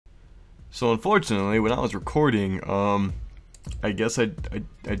So unfortunately, when I was recording, I guess I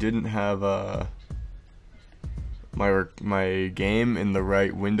didn't have my game in the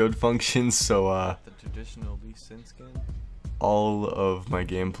right windowed function, so the traditional Lee Sin skin. All of my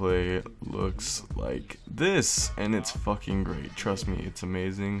gameplay looks like this, and it's fucking great. Trust me, it's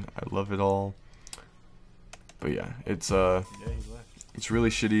amazing. I love it all. But yeah, it's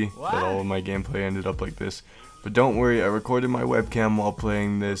really shitty that all of my gameplay ended up like this. But don't worry, I recorded my webcam while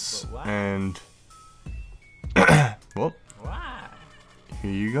playing this, and well,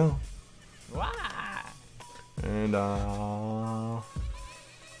 here you go. And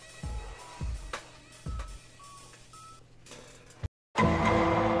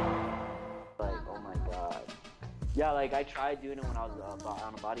yeah, like I tried doing it when I was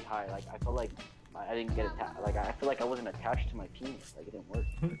on a body high. Like I felt like I didn't get attached. Like I feel like I wasn't attached to my penis. Like it didn't work.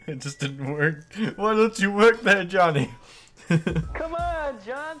 It just didn't work. Why don't you work there, Johnny? Come on,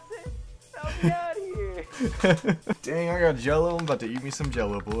 Johnson. Help me out here. Dang, I got Jello. I'm about to eat me some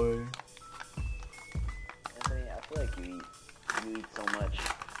Jello, boy. Anthony, I feel like you eat so much.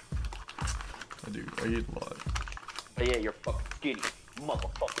 I do. I eat a lot. But yeah, you're fucking skinny,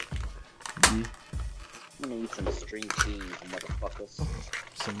 motherfucker. Yeah. I'm gonna eat some string cheese, motherfuckers.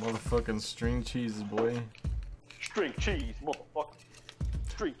 Some motherfucking string cheeses, boy. String cheese, motherfucker.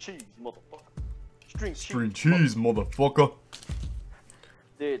 String cheese, motherfucker. String cheese, motherfucker.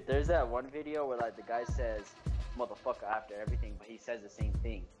 Dude, there's that one video where like the guy says motherfucker after everything, but he says the same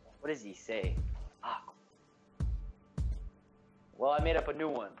thing. What does he say? Ah. Well, I made up a new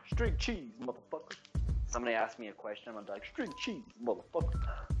one. String cheese, motherfucker. Somebody asked me a question, I'm like, string cheese, motherfucker.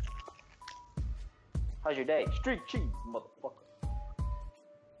 How's your day? String cheese, motherfucker.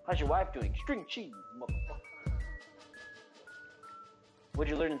 How's your wife doing? String cheese, motherfucker.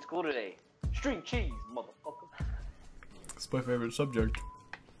 What'd you learn in school today? String cheese, motherfucker. It's my favorite subject.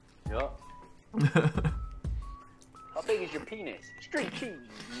 Yup. How big is your penis? String cheese,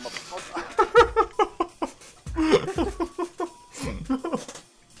 motherfucker.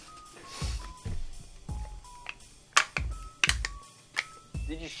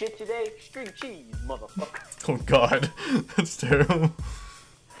 Did you shit today? String cheese, motherfucker. Oh god, that's terrible.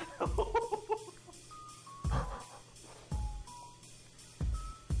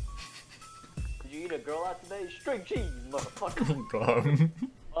 Did you eat a girl out today? String cheese, motherfucker. Oh god.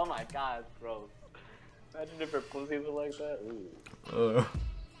 Oh my god, it's gross. Imagine if her pussy was like that. Ooh.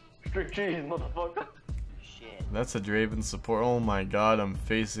 String cheese, motherfucker. Shit. That's a Draven support. Oh my god, I'm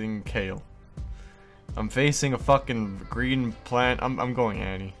facing Kale. I'm facing a fucking green plant. I'm going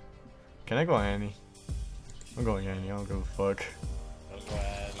Annie. Can I go Annie? I'm going Annie. I don't give a fuck.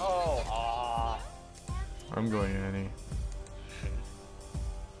 Oh, I'm going Annie.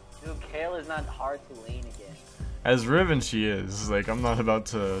 dude, Kale is not hard to lane again. As Riven she is. Like, I'm not about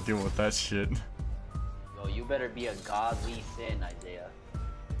to deal with that shit. Yo, you better be a godly sin, Isaiah.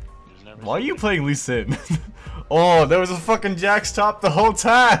 Why are you playing Lee Sin? Oh, there was a fucking Jax top the whole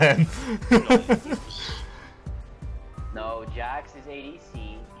time! No, Jax is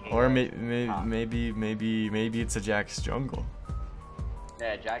ADC. Or maybe it's a Jax jungle.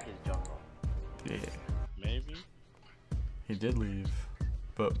 Yeah, Jax is jungle. Yeah. Maybe. He did leave.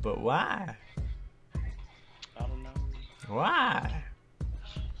 But why? I don't know. Why?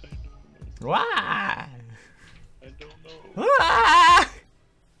 Why? I don't know. Why?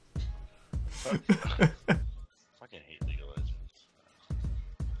 Fucking hate League of Legends. I'm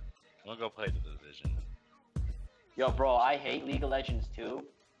gonna go play the Division. Yo, bro, I hate League of Legends too.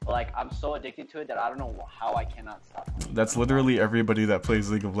 But, like, I'm so addicted to it that I don't know how I cannot stop playing. That's literally everybody that plays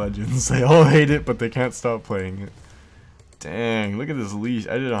League of Legends. They all hate it, but they can't stop playing it. Dang, look at this leash.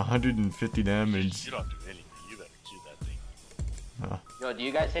 I did 150 damage. You don't do anything. You better do that thing. Yo, do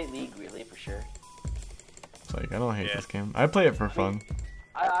you guys hate League? Really, for sure? It's like, I don't hate this game. I play it for fun.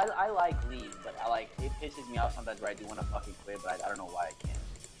 I like League, but it pisses me off sometimes where I do want to fucking quit, but I don't know why I can't.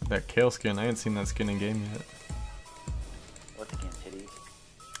 That Kale skin, I ain't seen that skin in game yet. What's again, titties?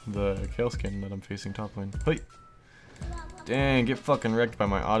 The Kale skin that I'm facing top lane. Hey! Dang, get fucking wrecked by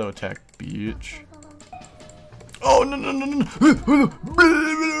my auto attack, bitch. Oh, no, no, no, no!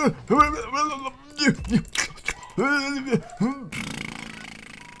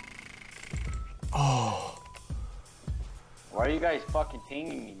 Oh. Why are you guys fucking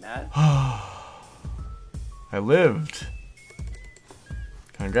pinging me, man? I lived.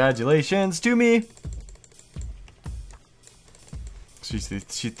 Congratulations to me. She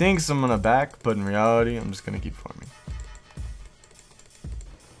thinks I'm gonna back, but in reality, I'm just gonna keep farming.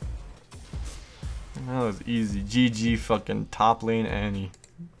 That was easy. GG fucking top lane Annie.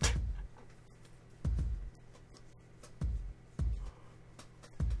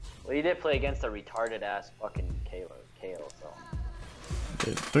 Well, you did play against a retarded ass fucking Kale, so.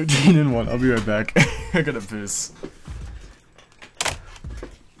 Okay, 13-1. I'll be right back. I gotta piss.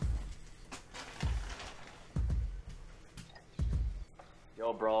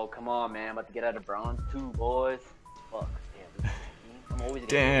 Yo, bro, come on, man. I'm about to get out of bronze 2, boys. Fuck. Damn. I'm always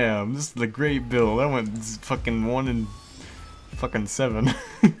Damn, this is the great build. That went fucking 1 and fucking 7.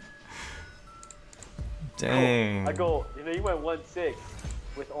 Dang. I go, you know, you went 1-6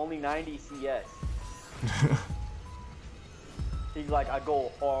 with only 90 CS. He's like, I go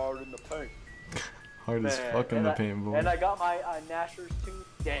hard in the paint. Hard as fuck in the paint, boy. And I got my Nashers too.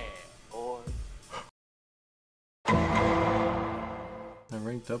 Damn, boy. I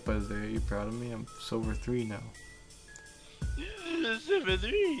ranked up, Isaiah. Are you proud of me? I'm silver 3 now. Silver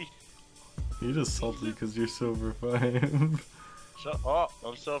 3. You're just salty because you're silver 5. Oh,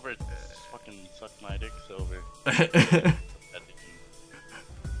 I'm silver. Fucking suck my dick, silver.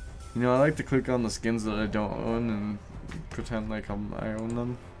 You know, I like to click on the skins that I don't own and pretend like I own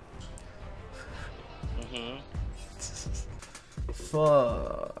them.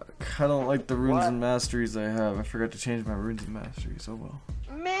 Fuck. I don't like the runes and masteries I have. I forgot to change my runes and masteries. Oh well.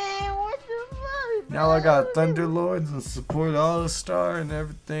 Man, what the fuck? Now I got Thunder Lords and support All-Star and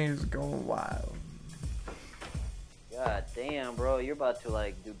everything is going wild. God damn, bro, you're about to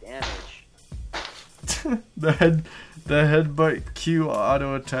like do damage. the headbutt Q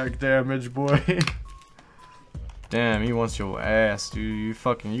auto attack damage, boy. Damn, he wants your ass, dude.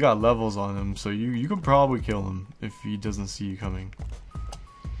 You got levels on him, so you can probably kill him if he doesn't see you coming.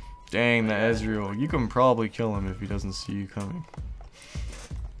 Dang, that Ezreal. You can probably kill him if he doesn't see you coming.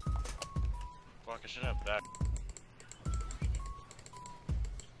 Fuck, I should have back.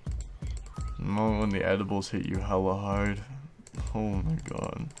 The moment when the edibles hit you hella hard. Oh my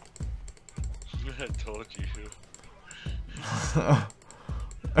god. I told you.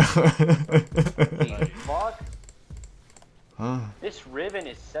 Fuck. Huh? This Riven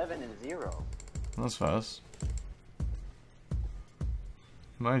is 7-0. That's fast.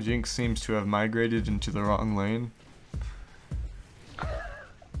 My Jinx seems to have migrated into the wrong lane.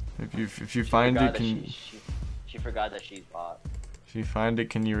 If you find it, can she forgot that she's bot. If you find it,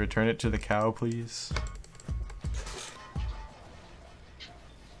 can you return it to the cow, please?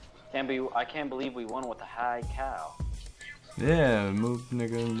 I can't believe we won with a high cow. Yeah, move,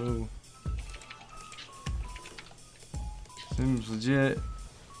 nigga, move. Seems legit.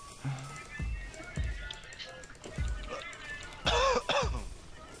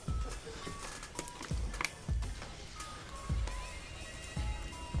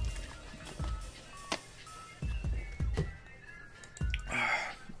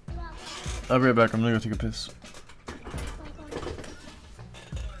 I'll be right back. I'm gonna go take a piss.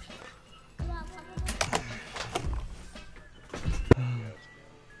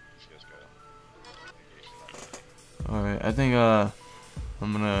 Alright, I think I'm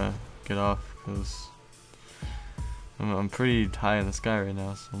gonna get off because I'm pretty high in the sky right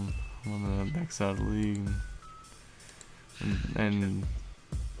now, so I'm gonna max out of the league and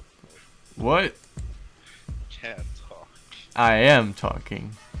what? Can't talk. I am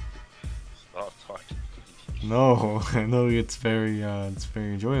talking. Stop talking. No, I know it's very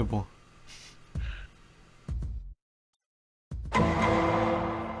enjoyable.